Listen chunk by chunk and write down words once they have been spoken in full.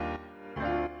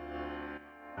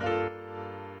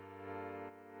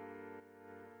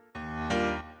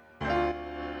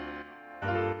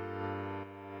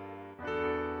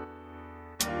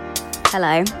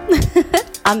Hello.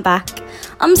 I'm back.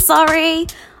 I'm sorry.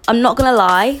 I'm not gonna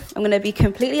lie. I'm gonna be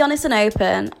completely honest and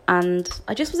open, and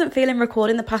I just wasn't feeling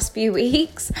recording the past few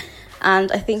weeks, and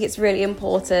I think it's really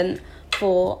important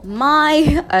for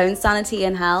my own sanity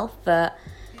and health that,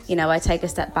 you know, I take a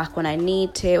step back when I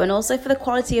need to, and also for the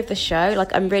quality of the show.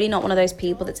 Like, I'm really not one of those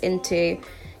people that's into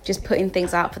just putting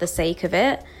things out for the sake of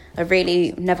it. I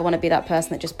really never want to be that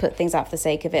person that just put things out for the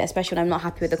sake of it, especially when I'm not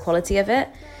happy with the quality of it.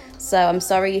 So I'm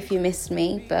sorry if you missed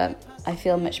me, but I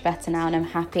feel much better now and I'm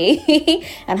happy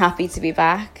and happy to be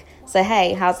back. So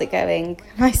hey, how's it going?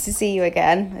 Nice to see you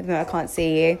again, even though I can't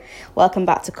see you. Welcome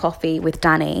back to Coffee with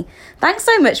Danny. Thanks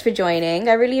so much for joining.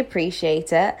 I really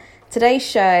appreciate it. Today's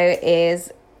show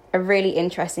is a really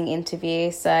interesting interview.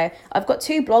 So I've got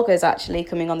two bloggers actually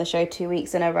coming on the show 2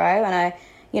 weeks in a row, and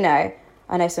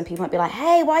I know some people might be like,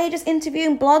 hey, why are you just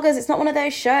interviewing bloggers? It's not one of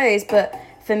those shows. But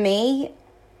for me,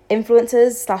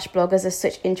 influencers / bloggers are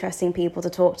such interesting people to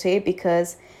talk to,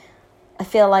 because I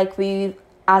feel like we,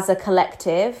 as a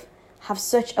collective, have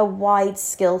such a wide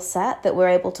skill set that we're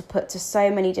able to put to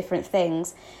so many different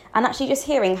things. And actually just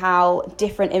hearing how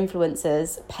different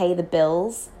influencers pay the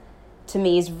bills, to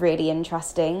me, is really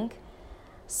interesting.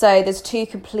 So there's two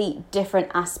complete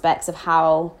different aspects of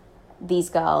how these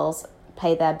girls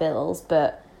pay their bills,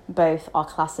 but both are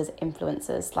classed as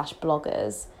influencers /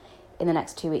 bloggers in the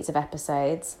next 2 weeks of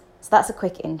episodes. So that's a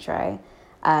quick intro.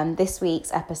 This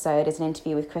week's episode is an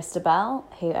interview with Christabel,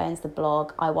 who owns the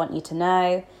blog I Want You to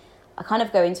Know. I kind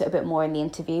of go into it a bit more in the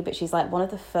interview, but she's like one of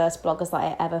the first bloggers that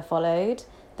I ever followed,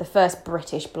 the first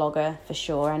British blogger for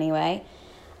sure anyway.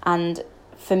 And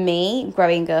for me,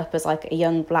 growing up as like a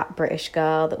young black British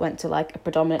girl that went to like a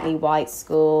predominantly white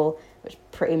school, which was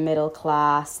pretty middle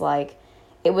class, like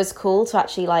it was cool to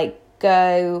actually like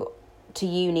go to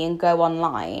uni and go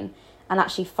online and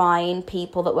actually find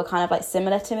people that were kind of like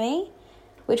similar to me,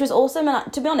 which was awesome.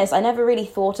 And to be honest, I never really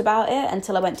thought about it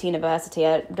until I went to university.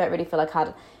 I don't really feel like I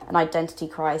had an identity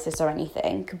crisis or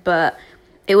anything, but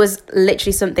it was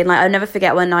literally something like, I'll never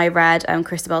forget when I read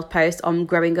Christabel's post on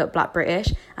growing up black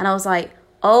British, and I was like,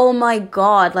 oh my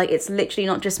God, like it's literally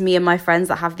not just me and my friends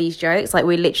that have these jokes. Like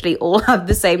we literally all have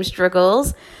the same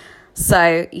struggles.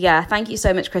 So yeah, thank you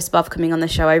so much, Christabel, for coming on the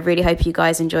show. I really hope you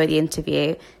guys enjoy the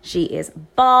interview. She is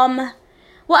bomb.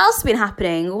 What else has been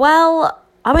happening? Well,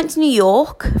 I went to New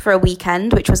York for a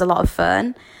weekend, which was a lot of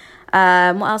fun.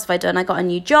 What else have I done? I got a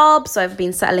new job, so I've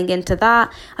been settling into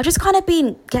that. I've just kind of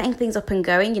been getting things up and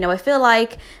going. You know, I feel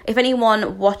like if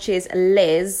anyone watches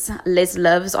Liz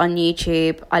Loves on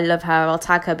YouTube, I love her. I'll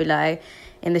tag her below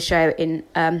in the show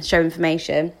show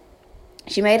information.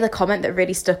 She made a comment that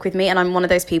really stuck with me, and I'm one of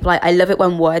those people, I love it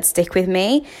when words stick with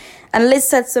me. And Liz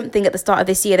said something at the start of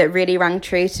this year that really rang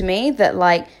true to me, that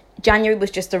like January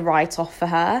was just a write-off for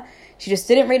her. She just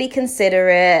didn't really consider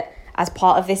it as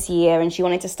part of this year, and she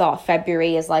wanted to start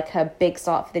February as like her big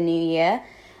start for the new year.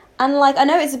 And like, I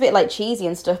know it's a bit like cheesy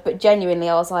and stuff, but genuinely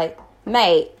I was like,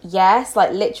 mate, yes,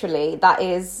 like literally that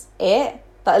is it.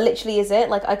 That literally is it.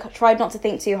 Like I tried not to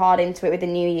think too hard into it with the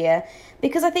new year,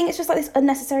 because I think it's just like this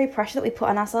unnecessary pressure that we put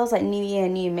on ourselves, like new year,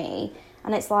 new me.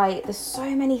 And it's like, there's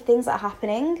so many things that are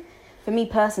happening. For me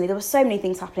personally, there were so many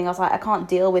things happening. I was like, I can't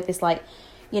deal with this, like,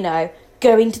 you know,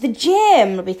 going to the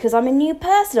gym because I'm a new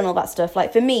person and all that stuff.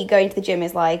 Like for me, going to the gym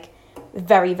is like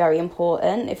very, very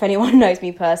important. If anyone knows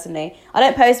me personally, I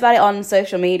don't post about it on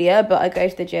social media, but I go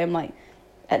to the gym like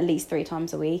at least 3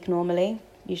 times a week normally,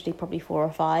 usually probably 4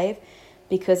 or 5,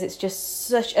 because it's just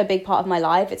such a big part of my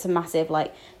life. It's a massive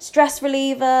like stress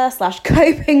reliever /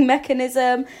 coping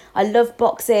mechanism. I love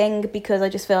boxing because I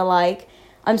just feel like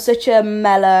I'm such a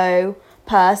mellow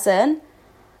person,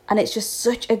 and it's just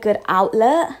such a good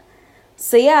outlet.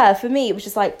 So yeah, for me, it was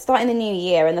just like starting the new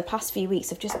year, and the past few weeks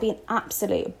have just been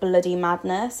absolute bloody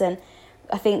madness. And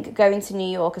I think going to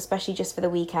New York, especially just for the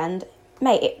weekend,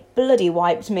 mate, it bloody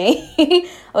wiped me. I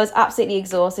was absolutely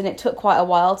exhausted. It took quite a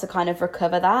while to kind of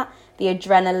recover that. The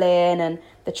adrenaline and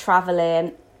the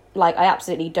traveling, like I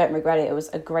absolutely don't regret it. It was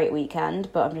a great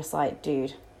weekend, but I'm just like,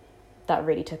 dude, that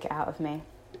really took it out of me.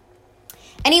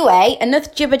 Anyway,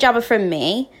 enough jibber jabber from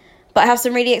me. But I have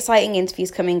some really exciting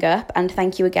interviews coming up, and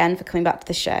thank you again for coming back to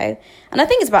the show. And I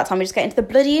think it's about time we just get into the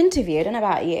bloody interview. I don't know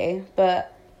about you,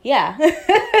 but yeah.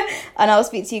 And I'll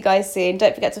speak to you guys soon.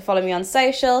 Don't forget to follow me on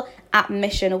social at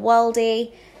Mission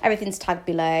Worldy. Everything's tagged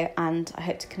below, and I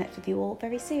hope to connect with you all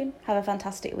very soon. Have a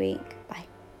fantastic week. Bye.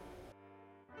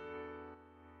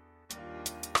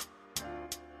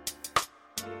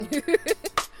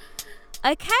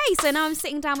 Okay, so now I'm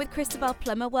sitting down with Christabel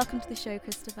Plummer. Welcome to the show,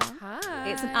 Christabel. Hi.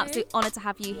 It's an absolute honour to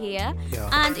have you here. Yeah.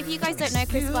 And if you guys don't know,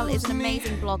 Christabel is an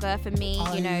amazing blogger. For me,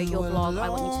 you know, your blog, I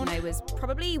want you to know, was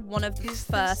probably one of the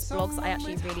first blogs I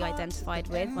actually really identified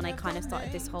with when I kind of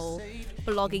started this whole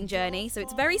blogging journey. So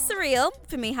it's very surreal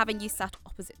for me having you sat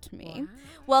opposite to me. Wow.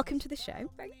 Welcome to the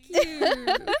show. Thank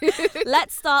you.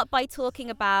 Let's start by talking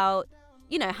about,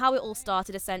 you know, how it all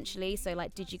started essentially. So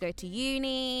like, did you go to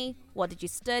uni? What did you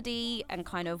study? And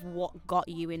kind of what got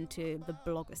you into the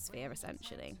blogosphere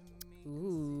essentially?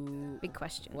 Ooh. Big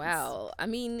questions. Well, I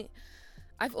mean,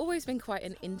 I've always been quite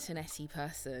an internet-y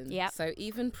person. Yep. So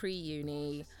even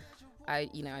pre-uni, I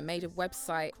made a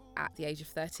website at the age of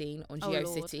 13 on Oh, Lord.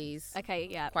 GeoCities. Okay,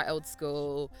 yeah. Quite old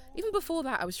school. Even before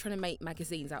that, I was trying to make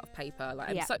magazines out of paper.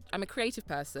 Like Yeah. I'm a creative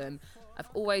person. I've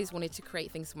always wanted to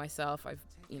create things for myself. I've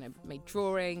made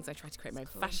drawings. I tried to create my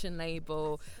own fashion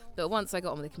label. But once I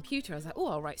got on the computer, I was like, oh,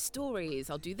 I'll write stories.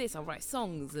 I'll do this. I'll write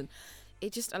songs. And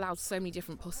it just allowed so many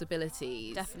different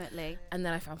possibilities. Definitely. And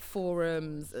then I found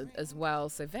forums as well.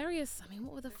 So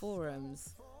what were the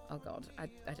forums? Oh God, I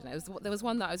don't know. There was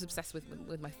one that I was obsessed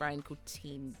with my friend called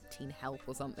Teen Help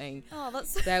or something. Oh,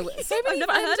 that's There were so many. I've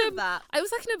never heard of that. It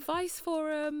was like an advice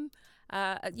forum.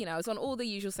 I was on all the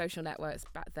usual social networks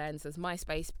back then. So there's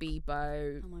MySpace,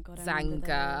 Bebo, Oh my God, I remember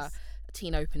Xanga, those.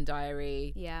 Teen Open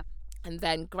Diary. Yeah. And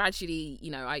then gradually,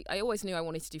 I always knew I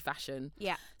wanted to do fashion.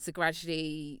 Yeah. So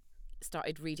gradually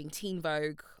started reading Teen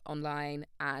Vogue online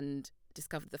and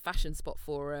discovered the Fashion Spot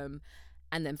forum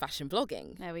and then fashion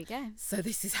blogging. There we go. So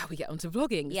this is how we get onto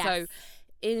blogging. Yes.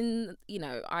 So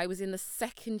I was in the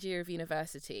second year of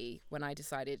university when I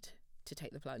decided to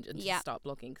take the plunge and to start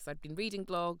blogging, because I'd been reading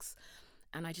blogs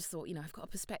and I just thought, I've got a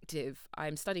perspective.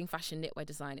 I'm studying fashion knitwear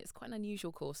design. It's quite an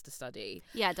unusual course to study.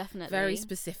 Yeah, definitely. Very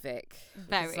specific.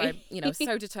 Very. Because I was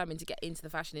so determined to get into the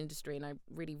fashion industry, and I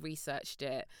really researched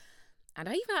it. And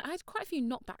I had quite a few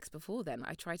knockbacks before then.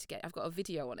 I've got a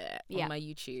video on it on my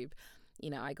YouTube.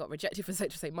 I got rejected from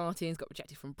Central St. Martin's, got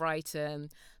rejected from Brighton,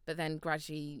 but then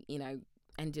gradually,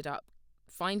 ended up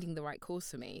finding the right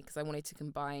course for me, because I wanted to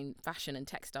combine fashion and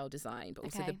textile design, but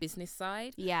also the business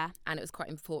side. Yeah. And it was quite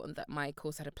important that my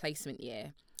course had a placement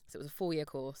year. So it was a 4-year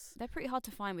course. They're pretty hard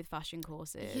to find with fashion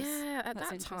courses. Yeah, at That's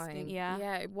that interesting. time. Yeah.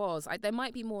 Yeah, it was. There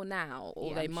might be more now,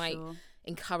 or they I'm might sure.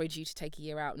 encourage you to take a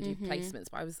year out and do placements.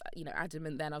 But I was,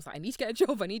 adamant then. I was like, I need to get a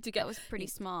job. I need to get. That was pretty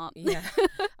smart. Yeah.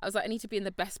 I was like, I need to be in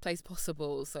the best place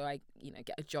possible, so I,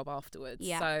 get a job afterwards.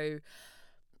 Yeah. So,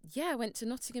 I went to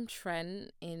Nottingham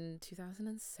Trent in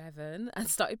 2007 and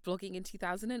started blogging in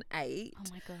 2008. Oh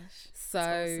my gosh. So,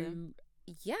 awesome.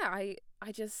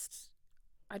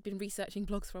 I'd been researching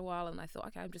blogs for a while, and I thought,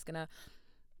 okay, I'm just going to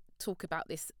talk about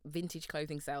this vintage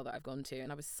clothing sale that I've gone to,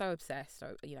 and I was so obsessed.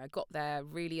 I got there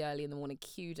really early in the morning,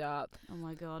 queued up. Oh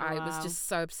my God. I wow. was just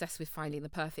so obsessed with finding the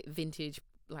perfect vintage,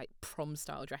 like, prom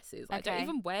style dresses. I don't Okay.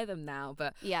 even wear them now,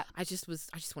 but Yeah. I just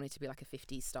wanted to be like a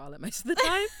 50s styler most of the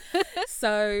time.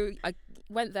 So I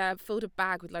went there, filled a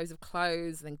bag with loads of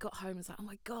clothes, and then got home and was like, oh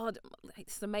my God,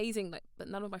 it's amazing. but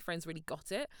none of my friends really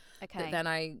got it. Okay. But then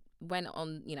I went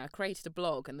on, I created a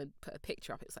blog and then put a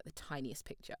picture up. It was like the tiniest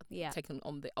picture taken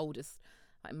on the oldest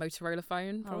Motorola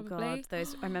phone, probably. Oh God.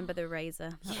 I remember the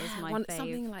Razor. That was my fave.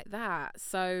 something like that.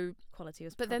 So Quality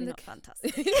was but probably then not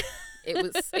fantastic.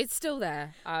 it's still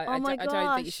there. I don't think you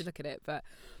gosh. should look at it, but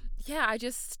yeah,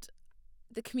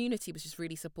 the community was just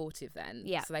really supportive then.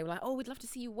 Yeah. So they were like, oh, we'd love to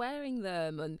see you wearing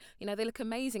them, and they look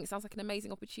amazing. It sounds like an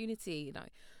amazing opportunity.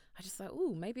 I just thought,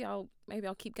 oh, maybe I'll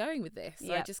keep going with this.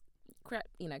 So I just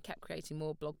kept creating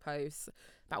more blog posts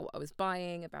about what I was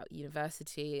buying, about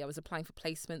university. I was applying for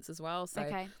placements as well, so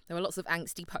there were lots of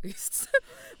angsty posts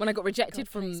when I got rejected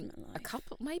from a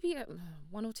couple, maybe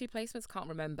one or two placements, can't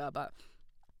remember, but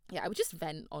yeah, I would just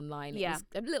vent online. Yeah.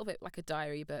 It was a little bit like a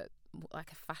diary, but more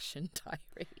like a fashion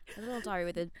diary. A little diary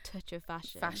with a touch of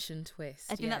fashion. Fashion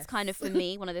twist. I think that's kind of, for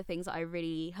me, one of the things that I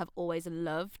really have always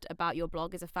loved about your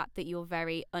blog is the fact that you're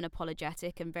very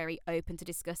unapologetic and very open to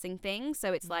discussing things.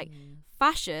 So it's like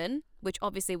fashion, which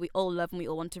obviously we all love and we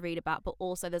all want to read about, but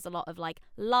also there's a lot of like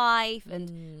life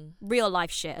and real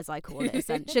life shit, as I call it,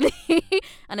 essentially.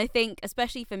 And I think,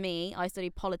 especially for me, I study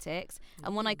politics,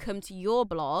 and when I come to your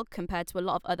blog, compared to a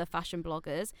lot of other fashion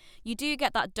bloggers, you do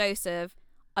get that dose of,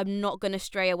 I'm not going to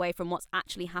stray away from what's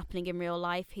actually happening in real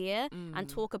life here and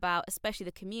talk about especially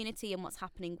the community and what's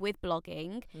happening with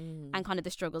blogging and kind of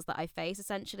the struggles that I face,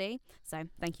 essentially. So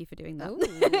thank you for doing that. Ooh,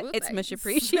 It's thanks. much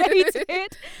appreciated.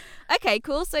 Okay,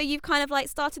 cool. So you've kind of like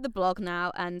started the blog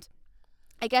now, and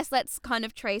I guess let's kind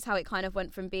of trace how it kind of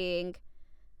went from being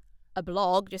a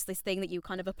blog, just this thing that you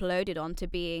kind of uploaded on, to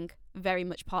being very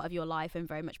much part of your life and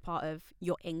very much part of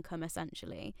your income,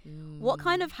 essentially. What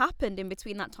kind of happened in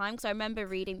between that time? Because I remember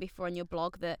reading before on your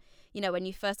blog that, you know, when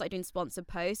you first started doing sponsored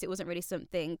posts, it wasn't really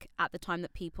something at the time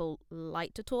that people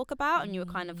liked to talk about, and you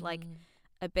were kind of like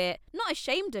a bit not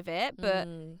ashamed of it, but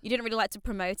you didn't really like to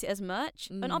promote it as much.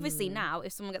 And obviously now,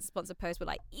 if someone gets a sponsored post, we're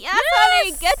like, yes,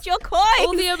 honey, get your coins.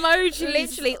 All the emojis,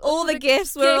 literally all the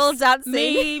gifts. We're all dancing.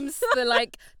 Memes,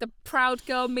 the proud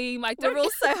girl meme. We're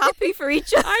all so happy for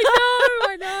each other.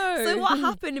 I know. So what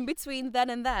happened in between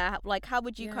then and there? Like, how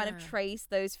would you kind of trace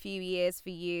those few years for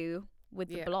you with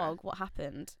the blog? What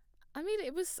happened? I mean,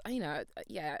 it was, you know,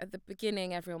 at the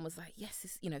beginning, everyone was like, yes,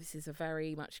 this is a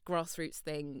very much grassroots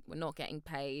thing. We're not getting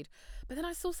paid. But then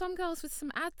I saw some girls with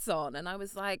some ads on, and I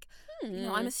was like, you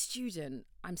know, I'm a student.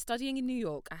 I'm studying in New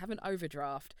York. I have an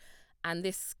overdraft. And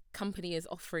this company is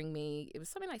offering me, it was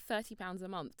something like £30 a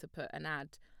month to put an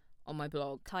ad on my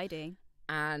blog. Tidy.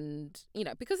 And, you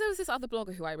know, because there was this other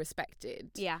blogger who I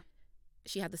respected. Yeah.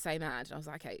 She had the same ad. And I was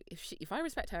like, okay, if I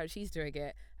respect her and she's doing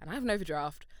it and I have an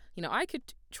overdraft, you know, I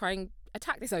could try and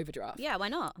attack this overdraft. Yeah, why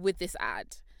not? With this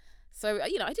ad. So,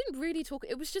 you know, I didn't really talk.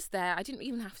 It was just there. I didn't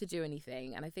even have to do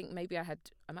anything. And I think maybe I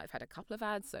might have had a couple of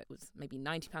ads. So it was maybe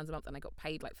 £90 a month, and I got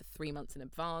paid like for 3 months in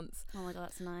advance. Oh my God,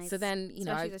 that's nice. So then, you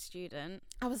know, especially as a student,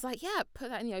 I was like, yeah, put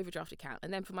that in the overdraft account.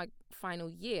 And then for my final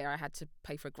year, I had to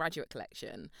pay for a graduate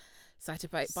collection. So I had to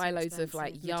buy loads of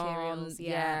like yarn.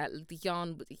 Yeah, the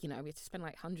yarn, you know, we had to spend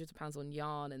like hundreds of pounds on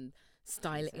yarn and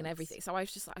styling and everything. So I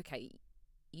was just like, okay,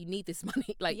 you need this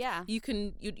money. Like,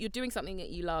 you're doing something that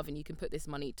you love, and you can put this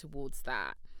money towards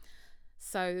that.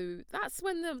 So that's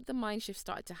when the mind shift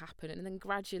started to happen. And then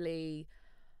gradually,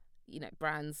 you know,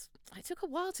 brands, it took a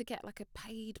while to get like a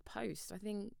paid post. I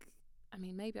think I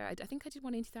did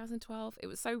one in 2012. It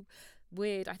was so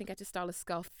weird. I think I had to style a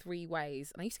scarf 3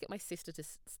 ways. And I used to get my sister to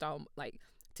style, like,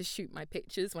 to shoot my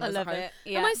pictures when I was at home. It.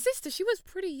 Yeah. And my sister, she was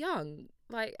pretty young.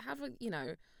 Like, you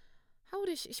know, how old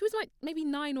is she? She was like maybe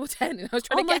 9 or 10. And I was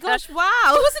trying to get her. Oh my gosh, wow.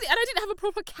 And I didn't have a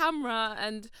proper camera.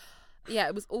 And yeah,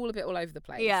 it was all a bit all over the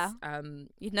place. Yeah.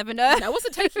 You'd never know. I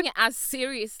wasn't taking it as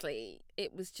seriously.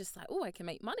 It was just like, oh, I can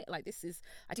make money. Like,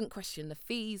 I didn't question the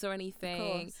fees or anything.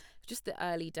 Of course. Just the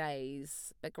early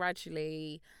days. But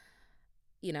gradually,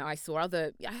 you know, I saw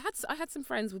I had some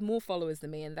friends with more followers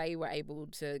than me, and they were able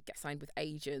to get signed with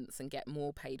agents and get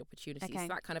more paid opportunities. Okay. So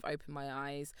that kind of opened my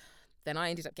eyes. Then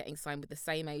I ended up getting signed with the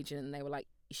same agent, and they were like,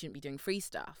 you shouldn't be doing free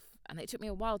stuff. And it took me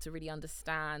a while to really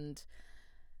understand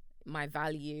my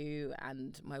value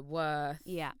and my worth.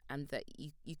 Yeah. And that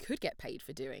you could get paid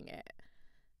for doing it.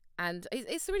 And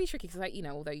it's really tricky because, like, you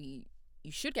know, although you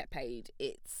should get paid,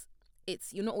 it's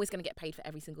you're not always going to get paid for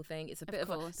every single thing. It's a bit of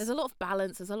there's a lot of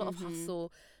balance. There's a lot of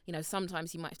hustle. You know,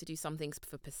 sometimes you might have to do some things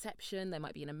for perception. There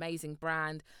might be an amazing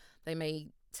brand. They may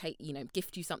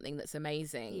gift you something that's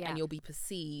amazing, and you'll be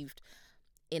perceived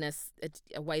in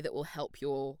a way that will help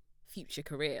your future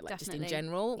career, like Definitely. just in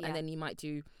general. Yeah. And then you might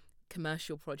do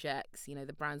commercial projects. You know,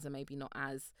 the brands are maybe not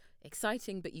as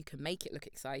exciting, but you can make it look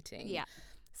exciting. Yeah.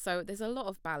 So there's a lot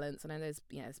of balance, and I know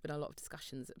there's been a lot of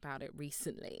discussions about it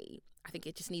recently. I think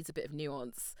it just needs a bit of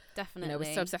nuance. Definitely. You know,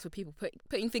 we're so obsessed with people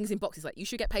putting things in boxes, like you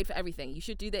should get paid for everything, you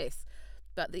should do this,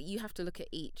 but that you have to look at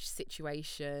each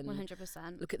situation.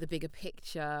 100%. Look at the bigger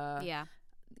picture. Yeah.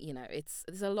 You know,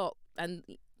 there's a lot, and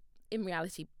in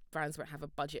reality, brands won't have a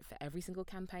budget for every single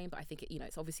campaign, but I think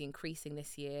it's obviously increasing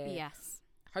this year. Yes.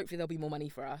 Hopefully there'll be more money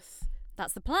for us.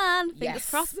 That's the plan. Fingers Yes.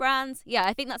 crossed, brands. Yeah,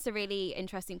 I think that's a really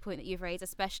interesting point that you've raised,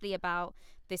 especially about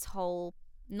this whole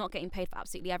not getting paid for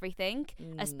absolutely everything,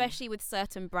 especially with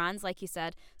certain brands. Like you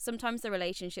said, sometimes the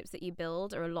relationships that you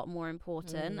build are a lot more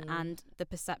important, and the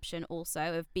perception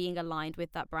also of being aligned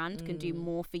with that brand can do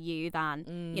more for you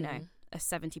than, you know, a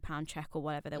 £70 check or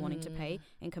whatever they're wanting to pay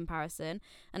in comparison.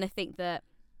 And I think that,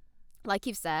 like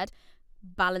you've said,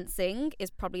 balancing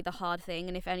is probably the hard thing,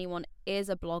 and if anyone is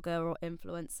a blogger or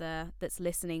influencer that's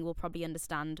listening will probably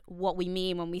understand what we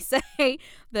mean when we say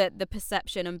that the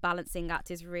perception and balancing act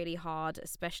is really hard,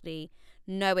 especially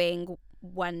knowing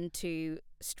when to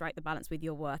strike the balance with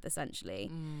your worth,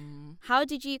 essentially. How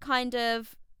did you kind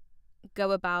of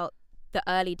go about the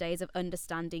early days of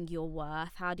understanding your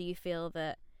worth? How do you feel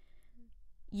that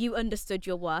you understood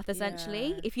your worth,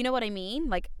 essentially, if you know what I mean?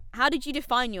 Like, how did you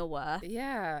define your worth?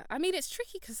 Yeah, I mean, it's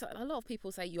tricky because a lot of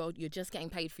people say you're just getting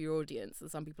paid for your audience,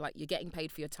 and some people are like, you're getting paid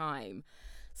for your time.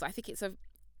 So I think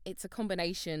it's a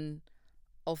combination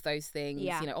of those things.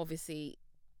 Yeah. You know, obviously,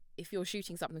 if you're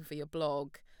shooting something for your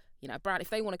blog, you know, a brand, if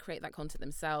they want to create that content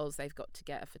themselves, they've got to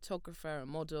get a photographer, a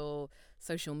model,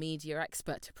 social media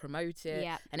expert to promote it,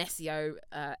 an SEO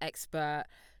expert.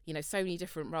 You know, so many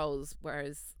different roles.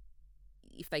 Whereas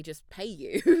if they just pay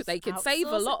you, they could save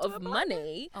a outsource lot it to of a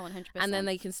money. Oh, 100%. And then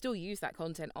they can still use that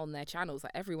content on their channels.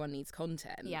 Like, everyone needs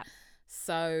content. Yeah.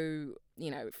 So,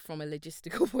 from a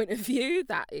logistical point of view,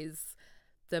 that is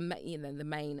the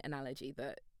main analogy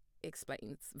that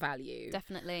explains value.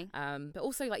 Definitely. But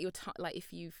also, like, like,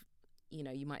 if you've,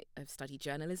 you might have studied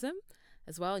journalism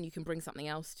as well, and you can bring something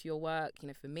else to your work.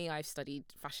 For me, I've studied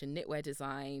fashion knitwear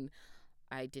design.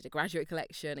 I did a graduate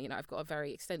collection. I've got a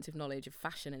very extensive knowledge of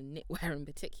fashion and knitwear in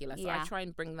particular. So I try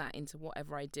and bring that into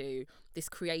whatever I do. This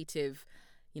creative,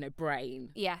 brain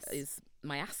is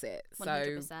my asset.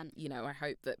 100%. So, I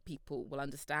hope that people will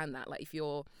understand that. Like, if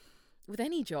you're with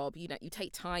any job, you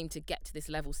take time to get to this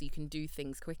level so you can do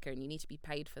things quicker, and you need to be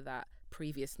paid for that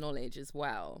previous knowledge as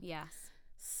well. Yes.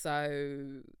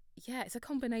 So, yeah, it's a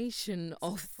combination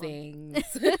of things.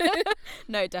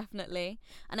 No, definitely.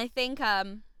 And I think,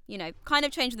 kind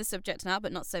of changing the subject now,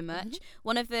 but not so much. Mm-hmm.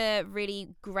 One of the really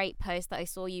great posts that I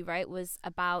saw you wrote was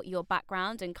about your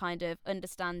background and kind of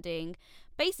understanding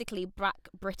basically Black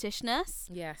Britishness.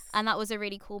 Yes. And that was a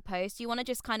really cool post. You want to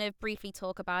just kind of briefly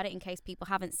talk about it in case people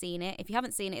haven't seen it? If you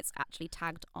haven't seen it, it's actually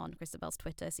tagged on Christabel's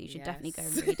Twitter, so you should definitely go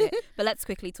and read it. But let's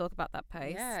quickly talk about that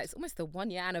post. Yeah, it's almost the 1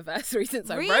 year anniversary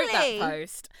since I wrote that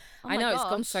post. Oh I know, it's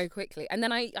gone so quickly. And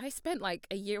then I spent like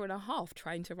a year and a half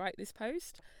trying to write this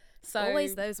post. So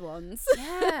always those ones.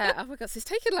 Yeah. Oh my God. So it's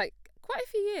taken like quite a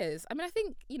few years. I mean, I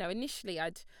think, initially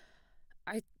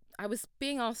I was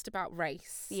being asked about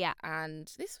race. Yeah.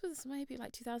 And this was maybe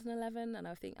like 2011. And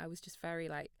I think I was just very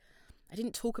like, I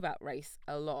didn't talk about race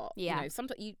a lot. Yeah.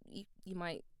 Sometimes you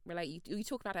might relate. You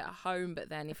talk about it at home, but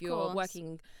then if you're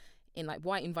working in like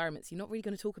white environments, you're not really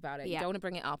going to talk about it. Yeah. You don't want to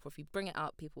bring it up. Or if you bring it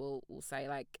up, people will say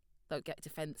like, they'll get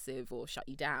defensive or shut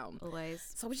you down. Always.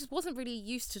 So I just wasn't really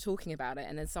used to talking about it.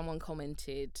 And then someone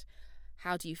commented,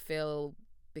 how do you feel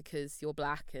because you're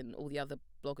Black and all the other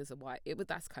bloggers are white?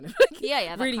 That's kind of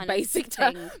like really basic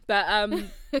term. But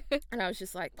and I was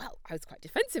just like, well, I was quite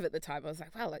defensive at the time. I was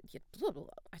like, well,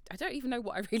 I don't even know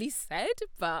what I really said,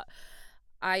 but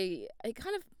I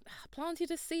kind of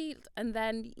planted a seed. And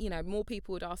then, more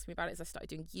people would ask me about it as I started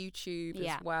doing YouTube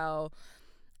as well.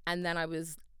 And then I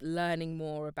was learning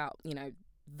more about,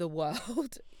 the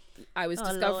world. I was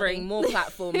discovering more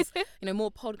platforms,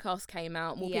 more podcasts came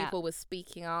out, more people were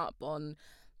speaking up on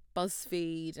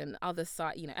BuzzFeed and other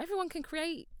sites. Everyone can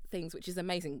create things, which is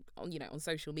amazing on, on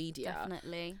social media.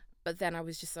 Definitely. But then I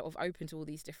was just sort of open to all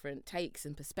these different takes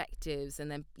and perspectives.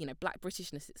 And then, Black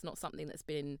Britishness, it's not something that's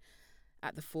been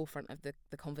at the forefront of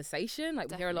the conversation. Like,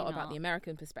 we hear a lot about the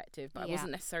American perspective, but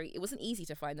it wasn't easy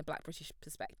to find the Black British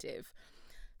perspective.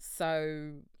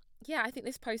 So, yeah, I think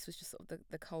this post was just sort of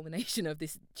the culmination of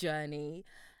this journey,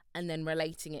 and then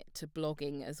relating it to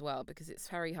blogging as well, because it's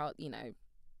very hard,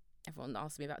 everyone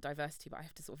asks me about diversity, but I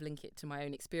have to sort of link it to my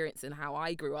own experience and how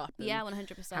I grew up. And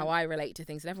 100%. How I relate to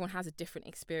things. And everyone has a different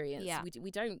experience. Yeah.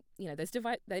 We don't,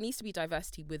 there needs to be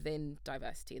diversity within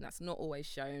diversity, and that's not always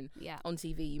shown. Yeah. On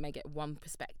TV, you may get one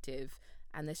perspective,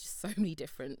 and there's just so many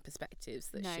different perspectives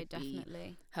that should be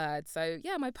heard. So,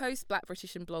 yeah, my post, Black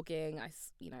British and blogging, I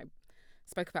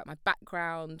spoke about my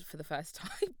background for the first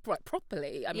time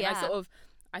properly. I mean,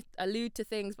 I allude to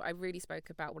things, but I really spoke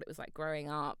about what it was like growing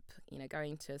up,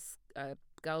 going to a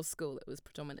girls' school that was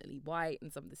predominantly white,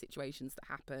 and some of the situations that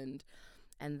happened.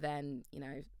 And then,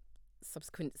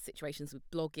 subsequent situations with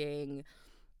blogging,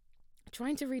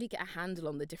 trying to really get a handle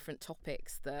on the different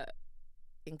topics that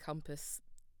encompass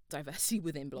diversity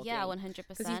within blogging. Yeah, 100%.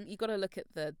 Because you've got to look at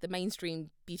the mainstream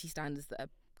beauty standards that are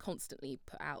constantly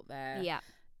put out there. Yeah.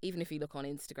 Even if you look on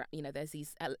Instagram, there's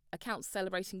these accounts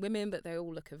celebrating women, but they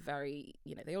all look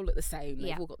they all look the same.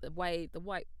 They've all got the white,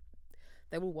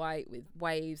 they're all white with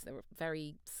waves. They're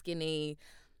very skinny.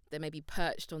 They may be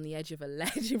perched on the edge of a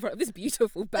ledge in front of this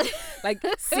beautiful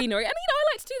scenery. And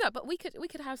I like to do that, but we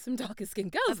could have some darker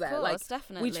skinned girls there. Of course,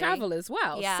 definitely. We travel as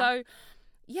well. Yeah. So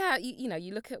yeah,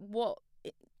 you look at what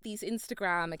these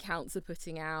Instagram accounts are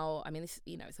putting out. I mean, this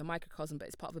it's a microcosm, but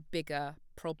it's part of a bigger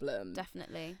problem.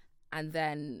 Definitely. And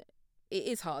then it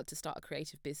is hard to start a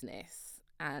creative business.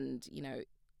 And,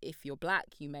 if you're Black,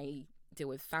 you may deal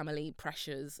with family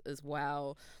pressures as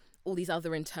well. All these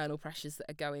other internal pressures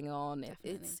that are going on.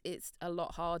 It's a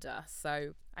lot harder.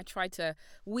 So I tried to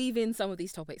weave in some of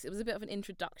these topics. It was a bit of an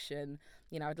introduction.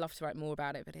 I'd love to write more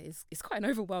about it, but it's quite an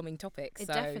overwhelming topic. It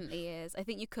definitely is. I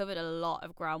think you covered a lot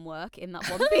of groundwork in that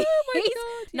one piece. Oh my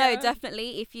God, yeah. No,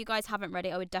 definitely. If you guys haven't read it,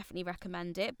 I would definitely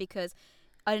recommend it, because,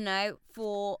 I don't know,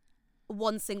 for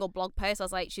one single blog post, I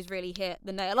was like, she's really hit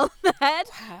the nail on the head.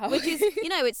 Wow. Which is, you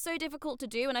know, it's so difficult to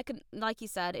do. And I can, like you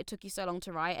said, it took you so long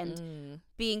to write. And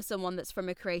being someone that's from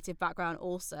a creative background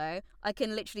also, I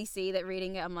can literally see that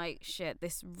reading it, I'm like, shit,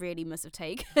 this really must have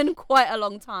taken quite a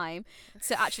long time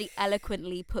to actually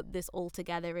eloquently put this all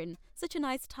together in such a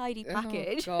nice, tidy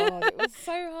package. Oh God, it was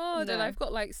so hard. No. And I've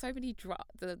got like so many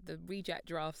the reject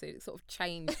drafts. It sort of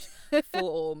changed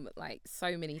form like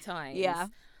so many times. Yeah.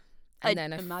 And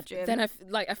I'd imagine. Then I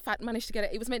managed to get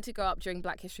it. It was meant to go up during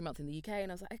Black History Month in the UK,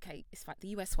 and I was like, okay, it's fine. The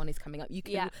US one is coming up. You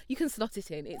can slot it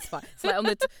in. It's fine. It's like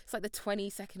it's like the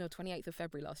 22nd or 28th of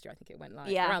February last year. I think it went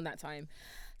live around that time.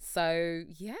 So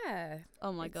yeah.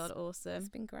 Oh my God, awesome. It's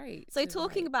been great. So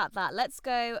talking about that, let's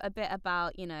go a bit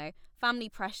about, you know, family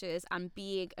pressures and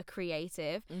being a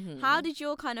creative. How did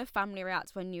your kind of family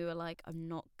react when you were like, I'm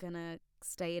not gonna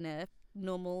stay in a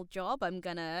normal job, I'm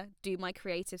gonna do my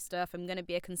creative stuff, I'm gonna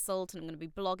be a consultant, I'm gonna be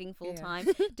blogging full time?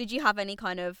 Did you have any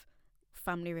kind of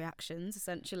family reactions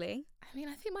essentially? I mean,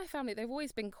 I think my family, they've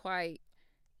always been quite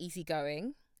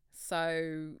easygoing.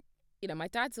 So, you know, my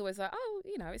dad's always like, oh,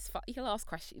 you know, it's fun. He'll ask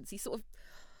questions. He sort of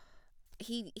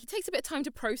he takes a bit of time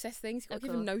to process things. You've got to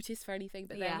give him notice for anything.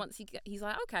 But then once he's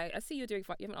like, okay, I see you're doing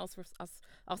fine. You haven't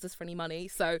asked us for any money.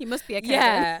 So he must be okay.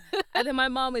 Yeah. And then my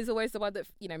mom is always the one that,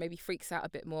 you know, maybe freaks out a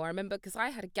bit more. I remember because I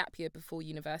had a gap year before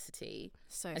university.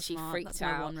 And she freaked That's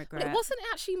out. My one regret. But it wasn't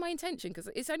actually my intention because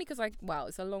it's only because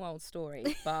it's a long old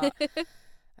story. But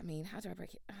I mean, how do I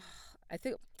break it? I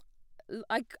think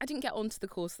I didn't get onto the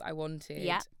course that I wanted.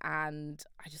 Yeah. And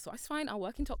I just thought, it's fine. I'll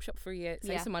work in Topshop for a year,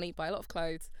 save some money, buy a lot of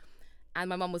clothes. And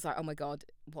my mum was like, oh my God,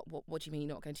 what do you mean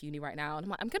you're not going to uni right now? And I'm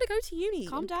like, I'm going to go to uni.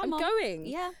 Calm down, I'm Mum. going.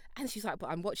 Yeah. And she's like, but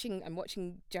I'm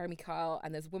watching Jeremy Kyle,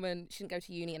 and there's a woman, she didn't go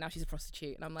to uni and now she's a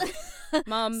prostitute. And I'm like,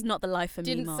 Mum, it's not the life for me,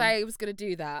 didn't Mum. say I was going to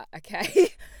do that,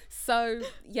 okay? So,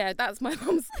 yeah, that's my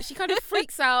mum's, she kind of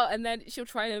freaks out and then she'll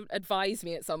try and advise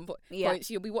me at some point. Yeah.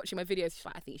 She'll be watching my videos, she's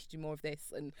like, I think you should do more of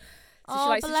this. And so Oh, she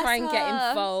likes to bless try and get her.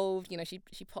 involved. You know, she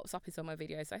pops up in some of my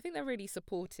videos. So I think they're really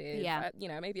supportive. Yeah. You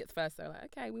know, maybe at first they're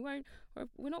like, okay,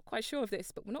 we're not quite sure of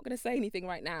this, but we're not going to say anything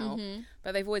right now.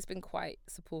 But they've always been quite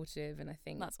supportive, and I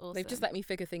think That's awesome. they've just let me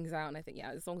figure things out. And I think,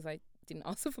 yeah, as long as I didn't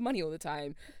ask them for money all the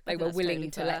time, they think were that's willing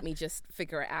totally to fair. let me just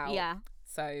figure it out. Yeah.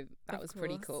 So that Of was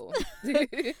pretty cool.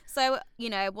 course. So, you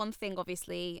know, one thing,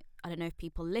 obviously, I don't know if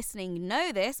people listening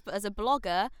know this, but as a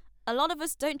blogger, a lot of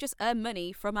us don't just earn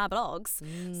money from our blogs.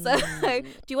 So do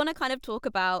you want to kind of talk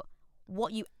about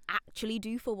what you actually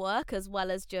do for work as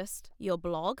well as just your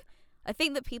blog? I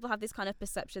think that people have this kind of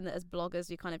perception that as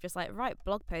bloggers, you kind of just like write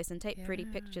blog posts and take pretty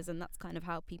pictures, and that's kind of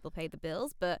how people pay the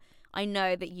bills. But I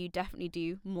know that you definitely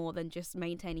do more than just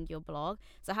maintaining your blog.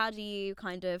 So how do you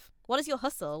what is your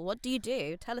hustle? What do you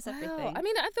do? Tell us everything. Well, I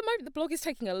mean, at the moment, the blog is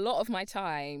taking a lot of my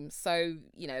time. So,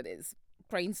 you know, there's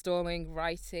brainstorming,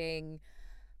 writing,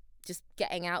 just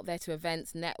getting out there to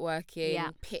events,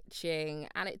 networking, pitching,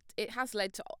 and it has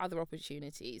led to other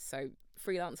opportunities. So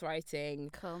freelance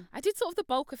writing. Cool. I did sort of the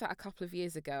bulk of that a couple of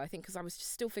years ago, I think, because I was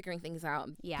just still figuring things out.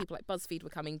 Yeah. People like BuzzFeed were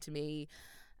coming to me,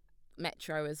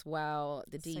 Metro as well,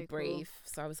 the So Debrief. cool.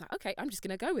 So I was like, okay, I'm just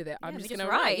going to go with it. I'm let me just just going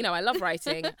to write. write. You know, I love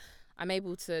writing. I'm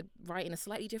able to write in a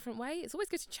slightly different way. It's always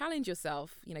good to challenge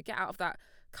yourself, you know, get out of that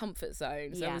comfort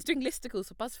zone. So I was doing listicles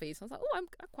for BuzzFeed, so I was like, oh, I'm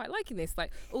quite liking this.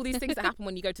 Like all these things that happen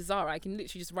when you go to Zara, I can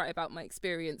literally just write about my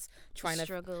experience trying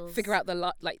to figure out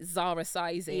the Zara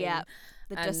sizing. Yeah,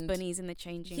 the dust bunnies in the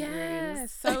changing rooms. Yeah,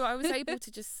 so I was able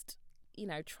to just, you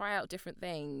know, try out different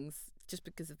things just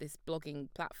because of this blogging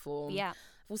platform. Yeah.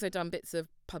 I've also done bits of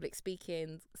public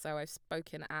speaking, so I've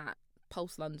spoken at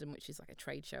Pulse London, which is like a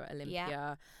trade show at Olympia.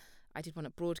 Yeah. I did one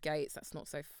at Broadgates, that's not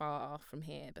so far from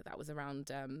here, but that was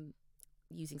around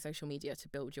using social media to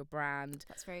build your brand.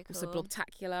 That's very cool. Also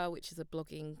Blogtacular, which is a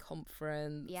blogging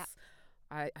conference. Yeah.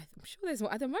 I'm sure there's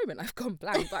more. At the moment, I've gone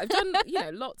blank, but I've done, you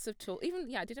know, lots of talk.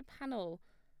 Even, I did a panel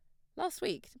last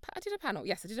week. I did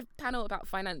a panel about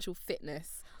financial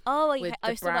fitness. Oh, with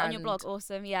I the saw that on your brand. blog.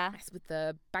 Awesome, yeah. Yes, with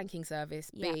the banking service,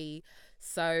 B.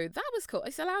 So that was cool.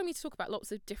 It's allowing me to talk about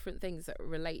lots of different things that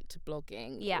relate to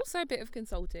blogging. Yeah. Also a bit of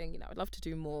consulting. You know, I'd love to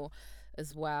do more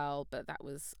as well, but that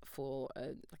was for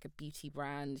like a beauty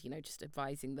brand, you know, just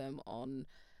advising them on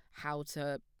how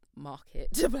to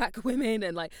market to black women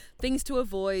and like things to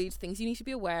avoid, things you need to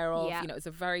be aware of. You know, it's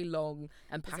a very long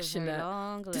and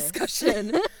passionate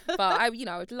discussion. But I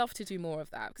would love to do more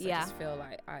of that because I just feel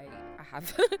like I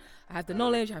have I have the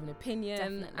knowledge, I have an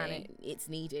opinion. Definitely. And it's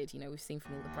needed. You know, we've seen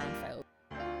from all the brand fails.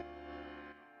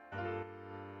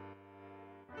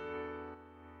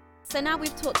 So now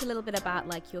we've talked a little bit about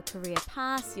like your career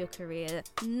past, your career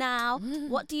now.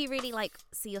 What do you really like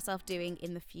see yourself doing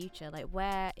in the future? Like,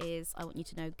 where is I Want You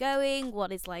to Know going?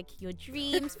 What is like your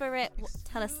dreams for it?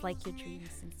 Tell us like your dreams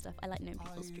and stuff. I like knowing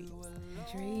people's dreams.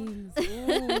 Dreams.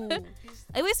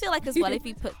 I always feel like as well, if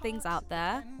you put things out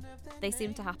there, they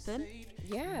seem to happen.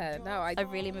 Yeah, no, I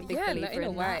really am a big no, believer in a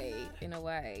that. way. In a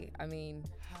way, I mean,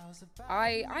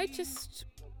 I just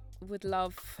would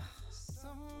love.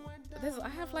 I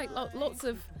have like lots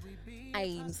of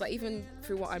aims, like even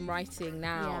through what I'm writing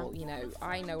now. You know,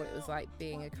 I know what it was like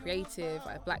being a creative,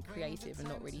 like a black creative, and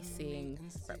not really seeing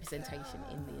representation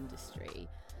in the industry.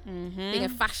 Being a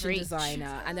fashion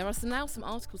designer, and there are now some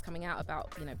articles coming out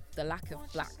about, you know, the lack of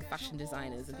black fashion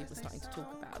designers, and people starting to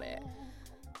talk about it.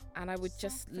 And I would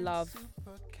just love,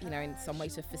 you know, in some way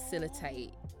to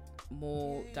facilitate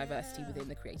more diversity within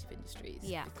the creative industries.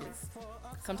 Yeah. Because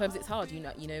sometimes it's hard, you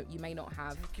know, you may not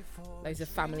have loads of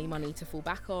family money to fall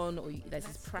back on, or there's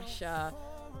this pressure.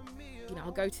 You know,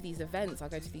 I'll go to these events, I'll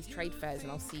go to these trade fairs,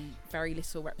 and I'll see very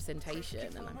little representation,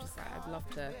 and I'm just like, I'd love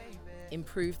to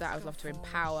improve that. I would love to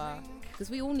empower, because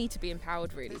we all need to be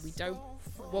empowered, really. We don't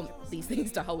want these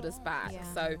things to hold us back.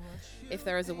 So if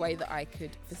there is a way that I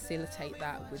could facilitate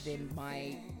that within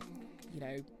my, you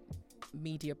know,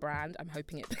 media brand, I'm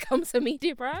hoping it becomes a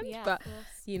media brand, but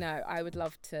you know, I would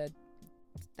love to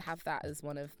have that as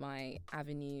one of my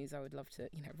avenues. I would love to,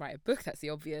 you know, write a book, that's the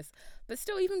obvious, but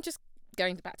still, even just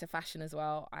going back to fashion as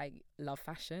well. I love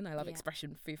fashion, I love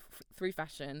expression through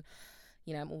fashion.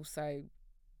 You know, I'm also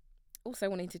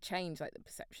wanting to change like the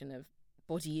perception of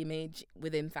body image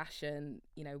within fashion.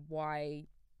 You know, why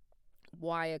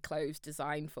are clothes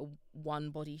designed for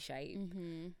one body shape?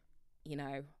 You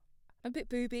know, I'm a bit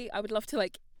booby. I would love to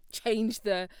like change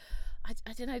the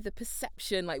I don't know, the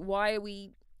perception. Like, why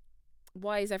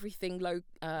is everything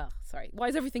why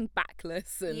is everything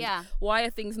backless, and why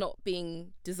are things not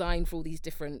being designed for all these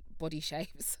different body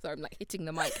shapes? So I'm like hitting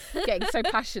the mic, getting so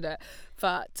passionate.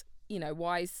 But you know,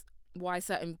 why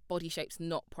certain body shapes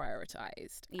not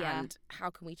prioritized, and how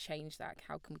can we change that?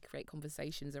 How can we create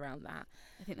conversations around that?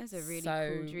 I think there's a really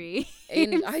cool dream.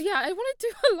 I want to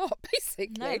do a lot,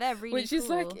 basically. No, they're really which cool. is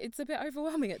like, it's a bit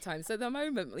overwhelming at times. So at the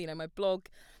moment, you know, my blog,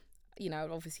 you know, I'd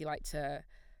obviously like to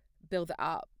build it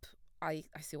up. I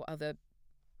see what other,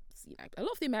 you know, a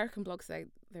lot of the American blogs, they're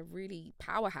really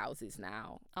powerhouses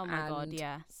now. Oh my God,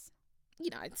 yes. You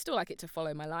know, I'd still like it to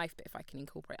follow my life, but if I can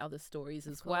incorporate other stories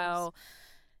as well,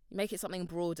 make it something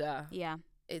broader. Yeah.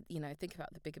 You know, think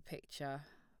about the bigger picture,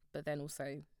 but then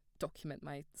also document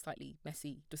my slightly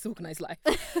messy, disorganized life.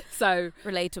 So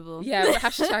relatable. Yeah,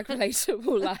 hashtag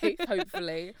relatable life,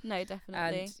 hopefully. No,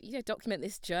 definitely. And, you know, document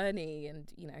this journey, and,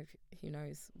 you know, who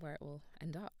knows where it will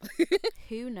end up.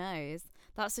 Who knows?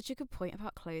 That's such a good point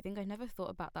about clothing. I never thought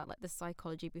about that, like the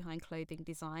psychology behind clothing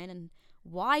design and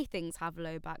why things have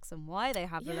low backs and why they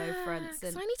have low fronts.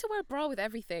 And I need to wear a bra with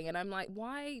everything, and I'm like,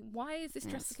 why is this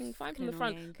dress looking fine from the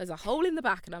front? annoying. There's a hole in the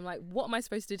back, and I'm like, what am I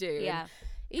supposed to do? Yeah. And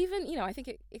even, you know, I think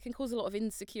it can cause a lot of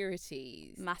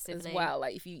insecurities Massively. as well.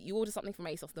 Like, if you order something from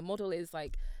ASOS, the model is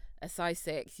like a size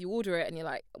 6, you order it and you're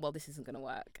like, well, this isn't going to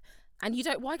work. And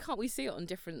why can't we see it on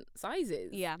different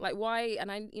sizes? Yeah. Like, why?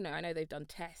 And I know they've done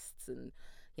tests, and,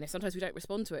 you know, sometimes we don't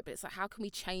respond to it, but it's like, how can we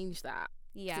change that?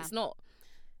 Yeah. It's not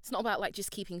about like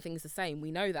just keeping things the same.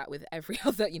 We know that with every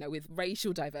other, you know, with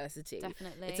racial diversity.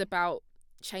 Definitely. It's about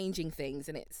changing things,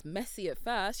 and it's messy at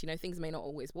first. You know, things may not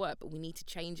always work, but we need to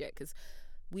change it, because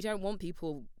we don't want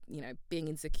people, you know, being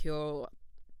insecure,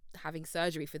 having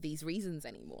surgery for these reasons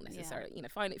anymore necessarily. You know,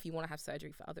 fine if you want to have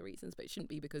surgery for other reasons, but it shouldn't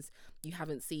be because you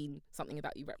haven't seen something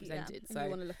about you represented. And So you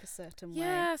want to look a certain way.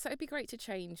 yeah, so it'd be great to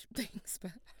change things,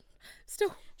 but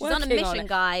still She's on a mission,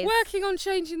 guys. Working on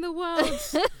changing the world.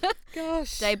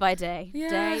 Gosh. Day by day. Yeah.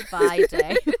 Day by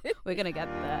day. We're going to get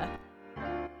there.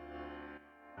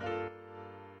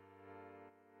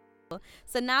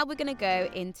 So now we're going to go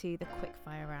into the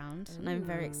quickfire round, and I'm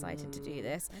very excited to do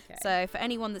this. Okay. So for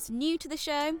anyone that's new to the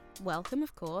show, welcome,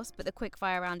 of course, but the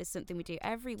quickfire round is something we do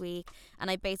every week,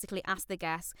 and I basically ask the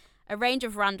guests a range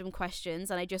of random questions,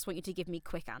 and I just want you to give me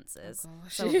quick answers. Oh,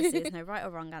 gosh. So obviously there's no right or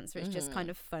wrong answer, it's just kind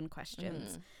of fun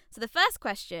questions. So the first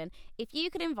question, if you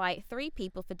could invite 3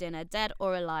 people for dinner, dead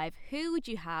or alive, who would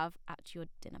you have at your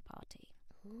dinner party?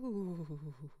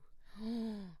 Ooh.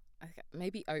 Okay,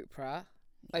 maybe Oprah.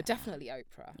 Oh, definitely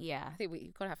Oprah. Yeah. I think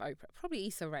we've got to have Oprah. Probably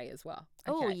Issa Rae as well.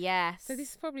 Oh, Okay. yes. So this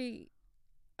is probably,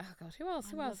 oh God, who else? I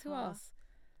Who love else? Who her. else?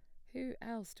 Who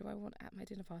else do I want at my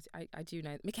dinner party? I do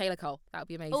know Michaela Cole. That would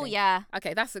be amazing. Oh, yeah.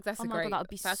 Okay, that's a Oh my great. God, that would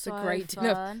be that's so a great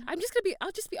dinner. fun.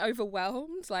 I'll just be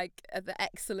overwhelmed, like at the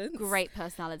excellence. Great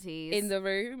personalities. in the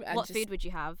room. And What just, food would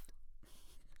you have?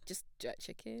 just jerk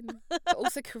chicken, but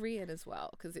also Korean as well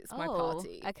because it's my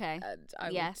party. Okay.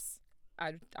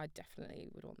 And I definitely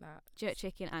would want that. Jerk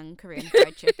chicken and Korean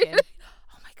fried chicken.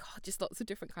 Oh my god, just lots of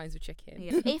different kinds of chicken.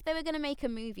 Yeah. If they were going to make a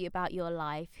movie about your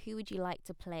life, who would you like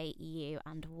to play you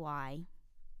and why?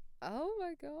 Oh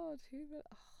my god,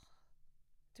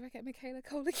 do I get Michaela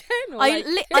Cole again? Or I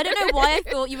don't know why I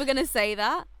thought you were going to say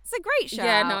that. It's a great shout.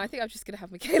 Yeah, no, I think I'm just going to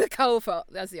have Michaela Cole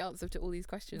as the answer to all these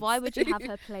questions. Why would you have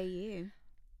her play you?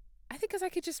 I think because I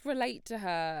could just relate to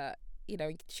her. You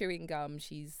know, chewing gum,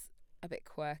 she's a bit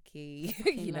quirky.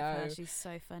 You know, her. She's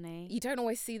so funny. You don't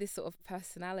always see this sort of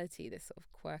personality, this sort of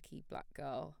quirky black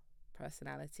girl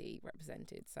personality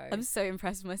represented. So I'm so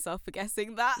impressed with myself for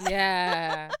guessing that.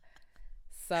 Yeah.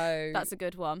 So that's a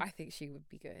good one. I think she would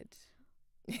be good.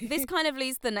 This kind of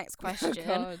leads to the next question.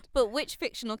 Oh, but which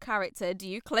fictional character do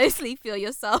you closely feel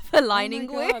yourself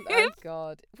aligning with? Oh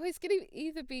god. Well, it's going to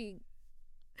either be.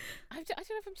 I don't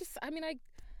know if I'm just. I mean, I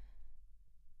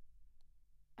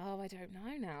don't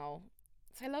know now.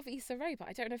 So I love Issa Rae, but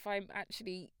I don't know if I'm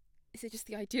actually. Is it just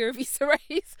the idea of Issa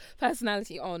Rae's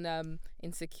personality on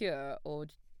Insecure, or?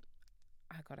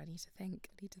 Oh god, I need to think.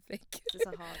 It's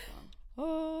a hard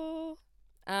one.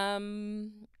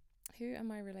 Who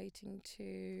am I relating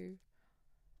to?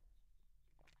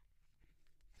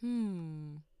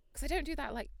 Because I don't do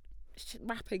that like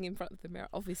rapping in front of the mirror.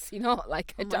 Obviously not.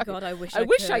 Like, oh my god, I wish I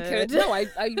could. No, I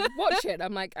watch it.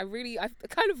 I'm like, I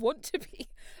kind of want to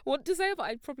say it, but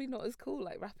I'm probably not as cool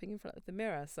like rapping in front of the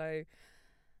mirror. So,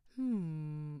 I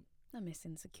miss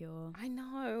Insecure. I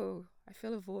know. I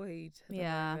feel a void.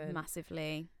 Yeah,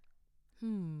 massively.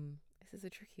 This is a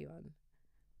tricky one.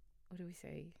 What do we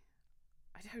say?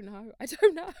 I don't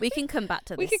know. We can come back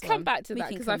to this. We can come back to that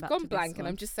because because I've gone blank and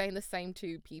I'm just saying the same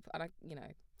two people, and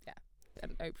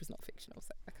and Oprah's not fictional,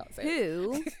 so I can't say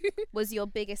Who was your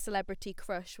biggest celebrity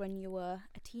crush when you were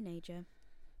a teenager?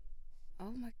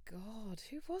 Oh my god,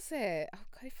 who was it? Oh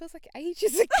god, it feels like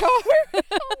ages ago. Oh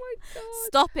my god.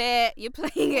 Stop it. You're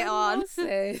playing it on. What was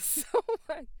this? Oh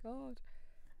my god.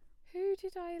 Who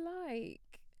did I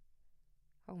like?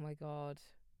 Oh my god.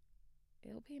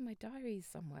 It'll be in my diaries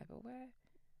somewhere, but where?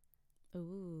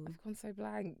 Ooh. I've gone so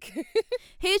blank.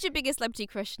 Who's your biggest celebrity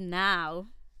crush now?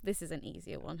 This is an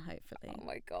easier one, hopefully. Oh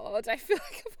my god, I feel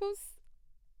like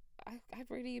I've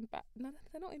really no,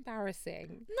 they're not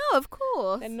embarrassing. No, of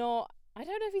course. They're not. I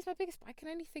don't know if he's my biggest, but I can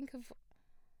only think of.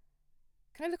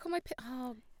 Can I look on my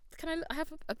I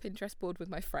have a Pinterest board with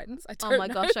my friends. I don't know. Oh my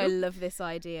gosh, I love this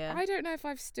idea. I don't know if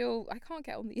I can't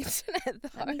get on the internet though.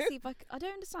 Let me see if I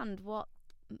don't understand what.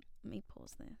 Let me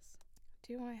pause this.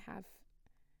 Do I have?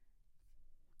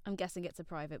 I'm guessing it's a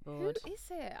private board. Who is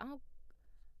it?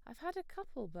 I've had a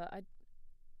couple, but I'm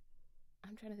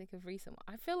trying to think of recent one.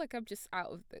 I feel like I'm just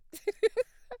out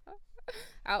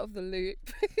of the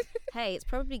loop. Hey, it's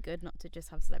probably good not to just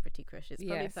have celebrity crushes. It's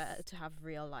probably Yes. better to have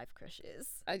real life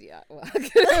crushes. Yeah, well,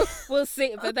 we'll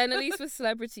see. But then at least with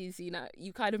celebrities, you know,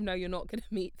 you kind of know you're not going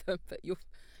to meet them, but your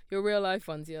real life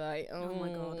ones, you're like, oh my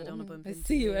god, I don't want to bump I into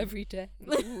see you every day.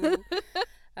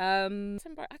 I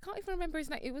can't even remember his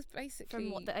name. It was basically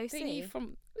From what, the OC? Was he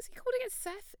called against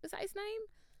Seth? Was that his name?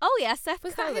 Oh yeah, Seth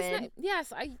Was Cohen. that his name?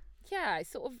 Yes, I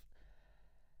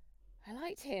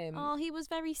liked him. Oh, he was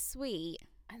very sweet.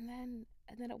 And then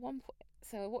at one point,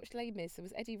 so I watched Les Mis. There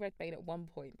was Eddie Redmayne at one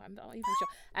point, but I'm not even sure.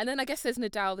 And then I guess there's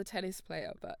Nadal, the tennis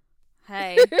player. But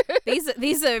hey,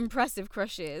 these are impressive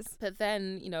crushes. But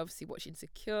then, you know, obviously watch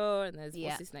Insecure, and there's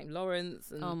what's his name,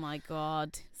 Lawrence. And oh my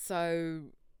god. So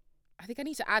I think I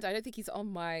need to add. I don't think he's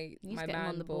on my man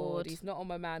on the board. He's not on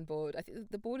my man board. I think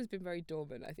the board has been very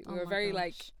dormant. I think we were my very gosh.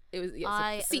 like it was. Yeah,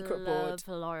 I it's a secret board. love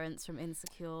Lawrence from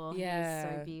Insecure. Yeah.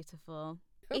 He's so beautiful.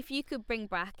 If you could bring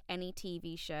back any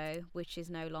TV show which is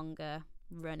no longer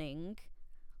running,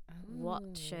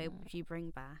 what show would you bring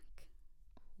back?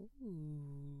 Ooh.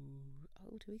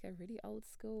 Oh, do we go really old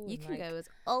school? You can go as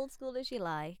old school as you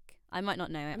like. I might not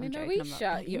know it. I mean, I'm joking.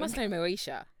 Moesha. You must know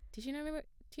Moesha. Did you know? Do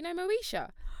you know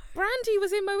Moesha? Brandy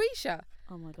was in Moesha.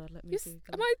 Oh my god, let me see.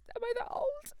 Am I that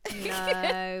old?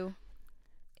 No.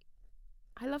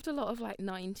 I loved a lot of like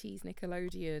 90s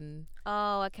Nickelodeon.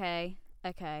 Oh, okay.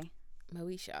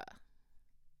 Moesha.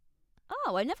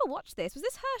 Oh, I never watched this. Was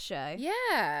this her show?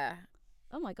 Yeah.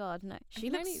 Oh my god, no. She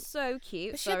looks so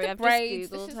cute. She had Sorry, the I've braids.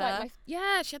 just Googled Like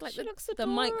her. she had like She looks the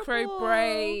micro adorable.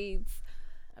 braids.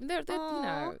 And they're you Aw,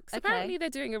 know, 'cause okay. apparently they're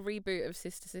doing a reboot of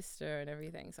Sister and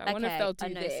everything. So I wonder if they'll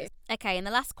do this. Okay, and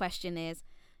the last question is,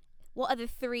 what are the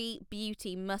 3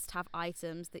 beauty must-have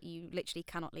items that you literally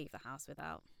cannot leave the house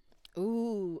without?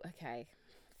 Ooh, okay.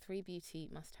 3 beauty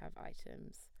must-have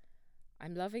items.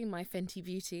 I'm loving my Fenty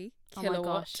Beauty Oh my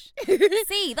Kilowatt. gosh.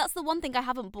 See, that's the one thing I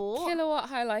haven't bought. Kilowatt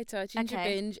highlighter, Ginger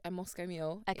Okay. Binge, and Moscow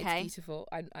Mule. Okay. It's beautiful.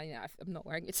 I'm not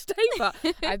wearing it today, but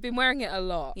I've been wearing it a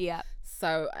lot. Yeah.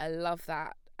 So I love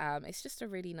that. It's just a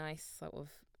really nice sort of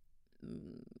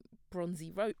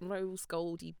bronzy, rose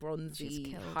goldy, bronzy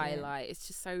killed it. highlight. It's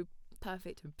just so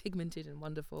perfect and pigmented and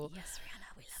wonderful. Yes,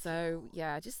 Rihanna, we love So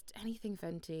yeah, just anything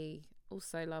Fenty.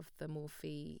 Also love the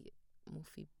Morphe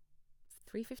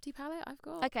 350 palette I've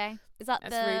got. Okay. Is that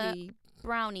That's the really.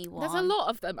 brownie one? There's a lot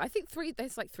of them. I think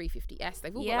there's like 350S.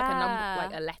 They've all got like a number,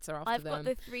 like a letter after I've them. got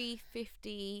the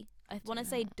 350. I want to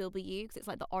say W because it's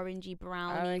like the orangey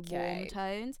browny warm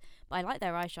tones. But I like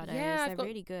their eyeshadows. Yeah, They're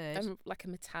really good. Like a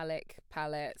metallic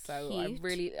palette. So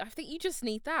Cute. I think you just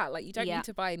need that. Like you don't Yeah. need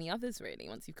to buy any others really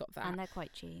once you've got that. And they're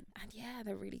quite cheap. And yeah,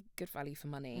 they're really good value for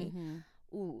money.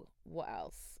 Mm-hmm. Ooh, what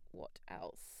else?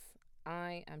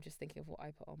 I am just thinking of what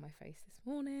I put on my face this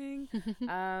morning.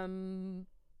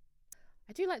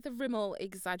 I do like the Rimmel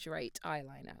Exaggerate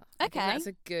eyeliner. I think Okay. that's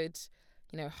a good,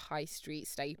 high street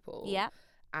staple. Yeah.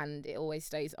 And it always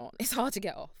stays on. It's hard to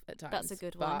get off at times. That's a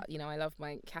good one. But, I love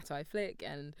my cat eye flick,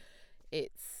 and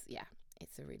it's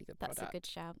a really good That's product. a good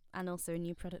shout. And also a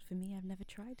new product for me. I've never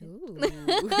tried it.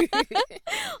 Ooh.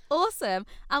 Awesome.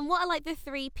 And what are like the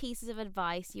 3 pieces of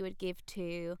advice you would give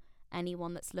to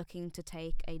anyone that's looking to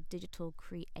take a digital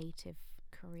creative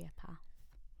career path?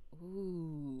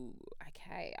 Ooh,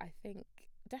 okay. I think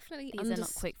definitely These are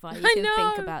not quick fire. You I can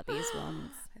think know. about these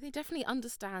ones. I think definitely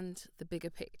understand the bigger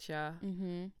picture.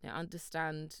 Mm-hmm.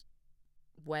 Understand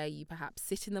where you perhaps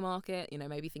sit in the market.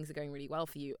 Maybe things are going really well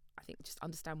for you. I think just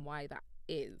understand why that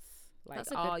is. Like,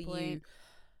 That's a good point.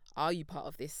 Are you part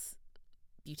of this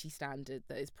beauty standard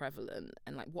that is prevalent,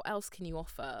 and like what else can you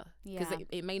offer? Because Yeah.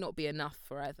 it may not be enough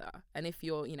forever. And if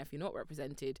you're not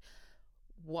represented,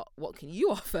 what can you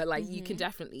offer? Like you can Mhm.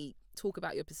 definitely talk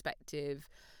about your perspective.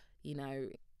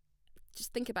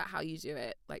 Just think about how you do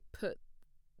it. Like put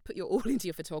your all into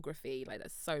your photography. Like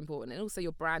that's so important. And also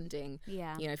your branding.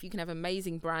 Yeah. If you can have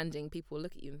amazing branding, people will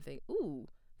look at you and think, ooh,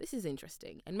 this is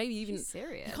interesting. And maybe even She's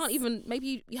serious. you can't even,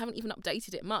 maybe you haven't even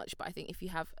updated it much, but I think if you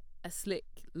have a slick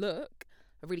look,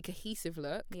 a really cohesive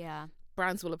look, Yeah.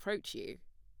 brands will approach you,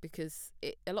 because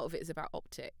a lot of it is about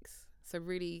optics. So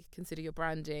really consider your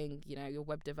branding, your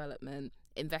web development,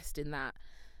 invest in that,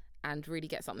 and really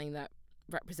get something that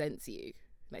represents you.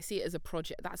 Like see it as a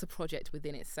project. That's a project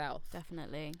within itself.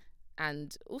 Definitely.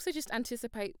 And also just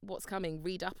anticipate what's coming.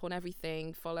 Read up on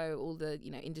everything. Follow all the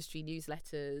industry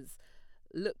newsletters.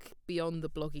 Look beyond the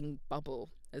blogging bubble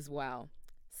as well.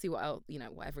 See what else,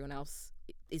 what everyone else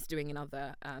is doing in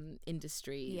other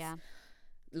industries. Yeah.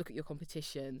 Look at your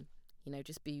competition.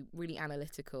 Just be really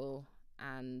analytical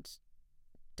and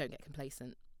don't get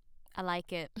complacent. I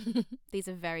like it. These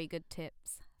are very good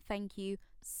tips. Thank you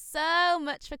so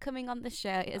much for coming on the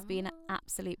show. It has been an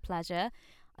absolute pleasure.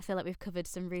 I feel like we've covered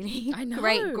some really I know.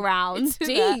 great ground. It's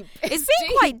deep. It's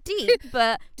been quite deep,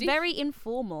 but Deep. very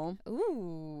informal,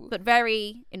 Ooh. but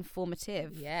very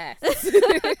informative. Yes.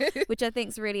 Which I think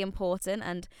is really important.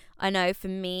 And I know for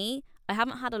me, I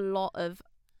haven't had a lot of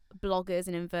bloggers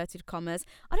in inverted commas.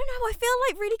 I don't know, I feel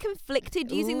like really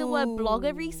conflicted using the word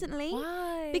blogger Ooh. recently.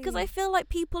 Why? Because I feel like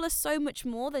people are so much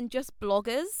more than just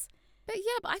bloggers. But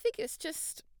I think it's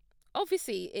just,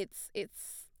 obviously it's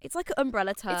It's like an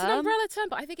umbrella term. It's an umbrella term,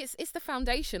 but I think it's the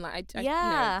foundation. Like,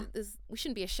 Yeah. we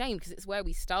shouldn't be ashamed, because it's where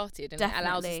we started, and it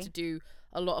allows us Definitely. to do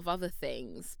a lot of other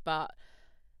things. But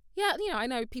yeah, I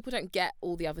know people don't get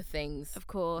all the other things Of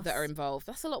course. that are involved.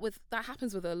 That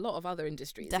happens with a lot of other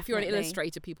industries. If you're an Definitely.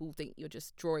 illustrator, people think you're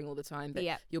just drawing all the time, but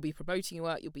Yeah. you'll be promoting your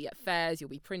work, you'll be at fairs, you'll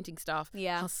be printing stuff,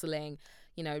 Yeah. hustling.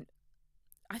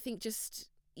 I think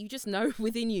you just know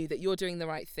within you that you're doing the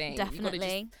right thing. You've got to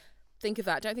Definitely. just think of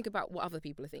that. Don't think about what other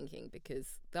people are thinking,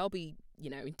 because they'll be,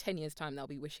 in 10 years' time, they'll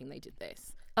be wishing they did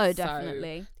this. Oh, So,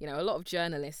 definitely. A lot of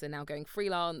journalists are now going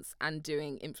freelance and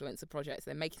doing influencer projects.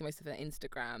 They're making the most of their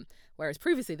Instagram, whereas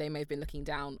previously they may have been looking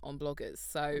down on bloggers.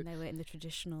 So And they were in the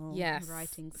traditional yes,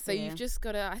 writing so sphere. you've just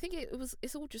got to. I think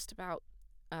it's all just about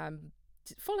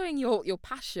following your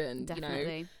passion.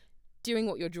 Definitely. Doing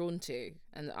what you're drawn to,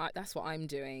 and that's what I'm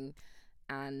doing.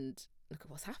 And look at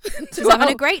what's happened. She's having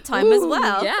a great time as Ooh,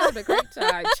 well. Yeah, having a great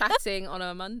time chatting on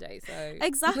a Monday. So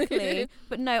Exactly.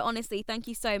 But no, honestly, thank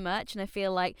you so much. And I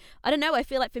feel like, I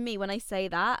feel like for me, when I say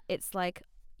that, it's like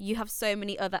you have so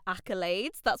many other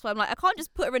accolades. That's why I'm like, I can't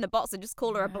just put her in a box and just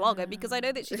call her a blogger, because I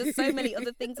know that she does so many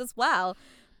other things as well.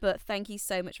 But thank you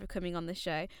so much for coming on the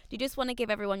show. Do you just want to give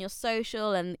everyone your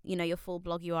social and, your full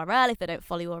blog URL if they don't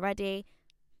follow you already?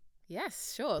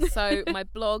 Yes, sure. So my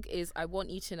blog is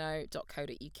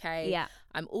iwantyouToknow.co.uk. Yeah.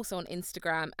 I'm also on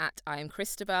Instagram at I am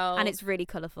Christabel. And it's really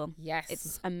colourful. Yes.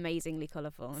 It's amazingly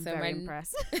colourful. I'm So very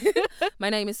impressed. My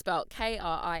name is spelled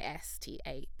Kristabel.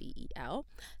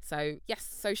 So yes,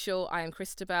 social, I am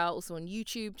Christabel. Also on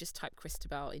YouTube, just type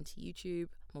Christabel into YouTube.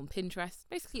 I'm on Pinterest,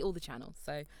 basically all the channels.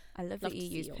 So I love that you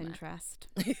use Pinterest.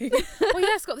 Well,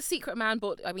 yeah, it's got the secret man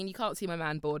board. I mean, you can't see my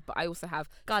man board, but I also have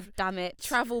God damn it.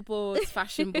 travel boards,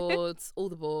 fashion boards, all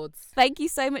the boards. Thank you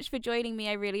so much for joining me.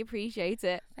 I really appreciate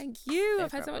it. Thank you. No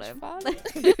I've had so much fun.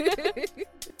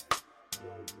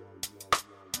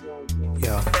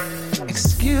 Yo,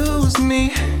 excuse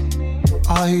me,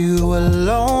 are you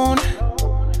alone?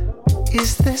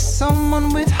 Is there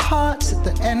someone with hearts at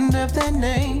the end of their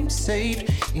name saved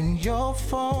in your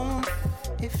phone?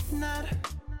 If not,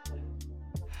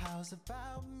 how's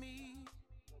about me?